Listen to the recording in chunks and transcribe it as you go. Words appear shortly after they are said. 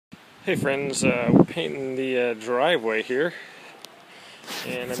Hey friends, we're painting the driveway here,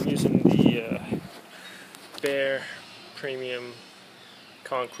 and I'm using the Behr premium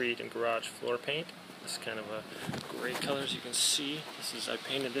concrete and garage floor paint. It's kind of a gray color, as you can see. I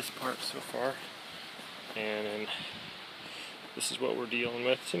painted this part so far, and then this is what we're dealing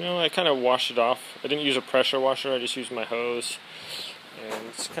with. You know, I kind of washed it off. I didn't use a pressure washer, I just used my hose, and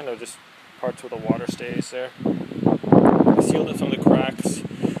it's kind of just parts where the water stays there. I sealed it from the cracks.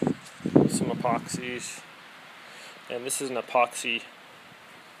 Some epoxies, and this is an epoxy,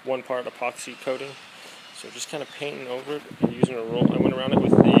 one part epoxy coating, so just kind of painting over it and using a roll. I went around it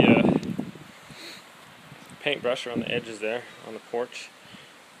with the paintbrush around the edges there on the porch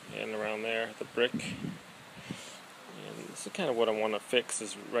and around there, the brick. And this is kind of what I want to fix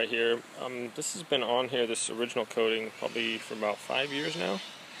is right here. This has been on here, this original coating, probably for about 5 years now.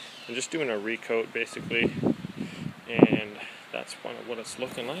 I'm just doing a recoat basically, and that's kind of what it's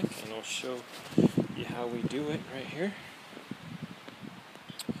looking like, and I'll show you how we do it right here.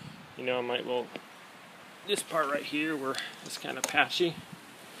 You know, this part right here where it's kind of patchy.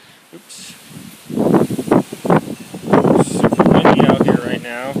 Oops. It's super windy out here right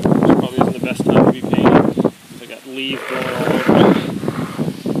now, which probably isn't the best time to be painting. I got leaves blowing all over it.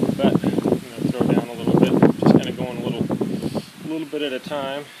 But I'm going to throw down a little bit, just kind of going a little bit at a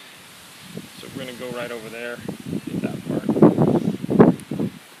time. So we're going to go right over there, hit that part.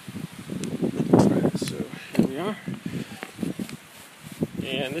 So here we are,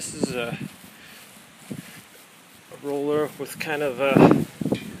 and this is a roller with kind of it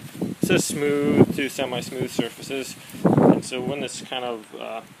says smooth to semi-smooth surfaces, and so when this kind of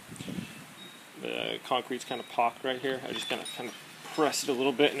the concrete's kind of pocked right here, I just kind of press it a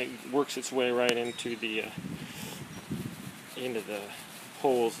little bit, and it works its way right into the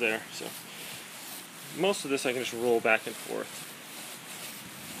holes there. So most of this I can just roll back and forth.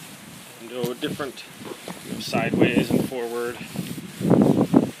 Go different, sideways and forward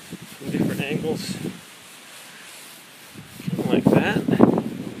from different angles, kind of like that.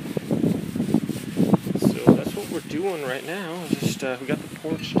 So that's what we're doing right now. Just we got the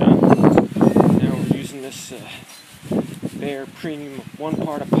porch done. Now we're using this Behr premium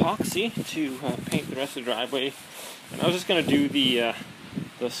one-part epoxy to paint the rest of the driveway. And I was just gonna do the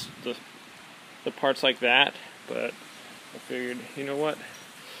parts like that, but I figured, you know what?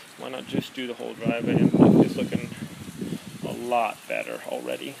 Why not just do the whole driveway? And it's looking a lot better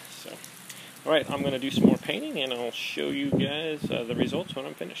already. So, alright, I'm going to do some more painting, and I'll show you guys the results when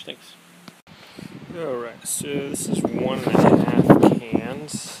I'm finished. Thanks. Alright, so this is 1.5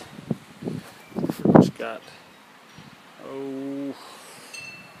 cans. Just got,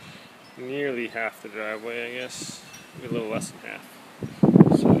 nearly half the driveway, I guess. Maybe a little less than half.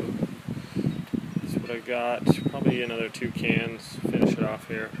 So, that's what I got. Probably another 2 cans. Finish it off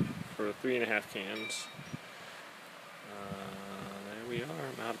here for 3.5 cans. There we are.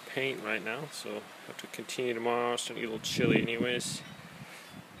 I'm out of paint right now, so I have to continue tomorrow. It's going to get a little chilly anyways.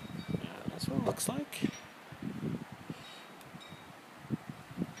 That's what it looks like.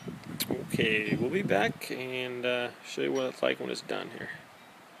 Okay, we'll be back and show you what it's like when it's done here.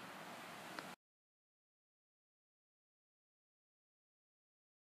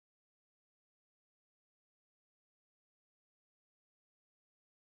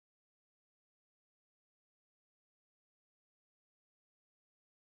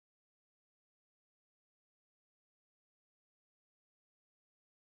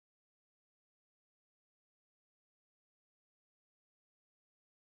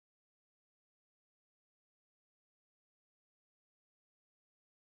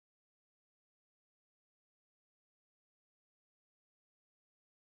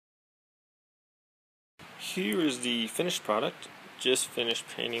 Here is the finished product. Just finished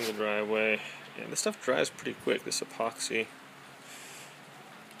painting the driveway, and this stuff dries pretty quick, this epoxy.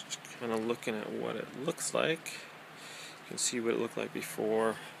 Just kind of looking at what it looks like. You can see what it looked like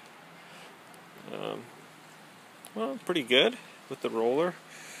before. Well, pretty good with the roller.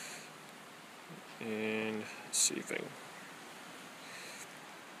 And let's see if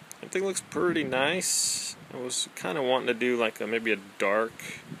everything looks pretty nice. I was kind of wanting to do like maybe a dark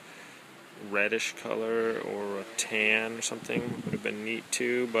reddish color or a tan or something. Would have been neat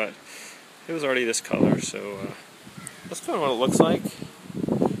too, but it was already this color, so that's kind of what it looks like.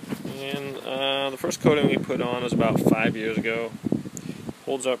 And the first coating we put on was about 5 years ago.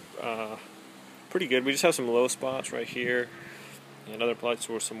 Holds up pretty good. We just have some low spots right here and other places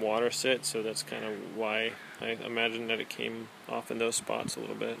where some water sits, so that's kind of why I imagine that it came off in those spots a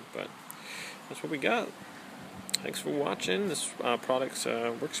little bit, but that's what we got. Thanks for watching. This product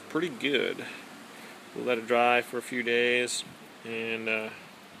works pretty good. We'll let it dry for a few days, and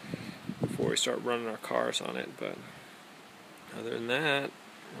before we start running our cars on it. But other than that,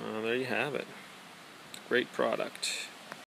 there you have it. Great product.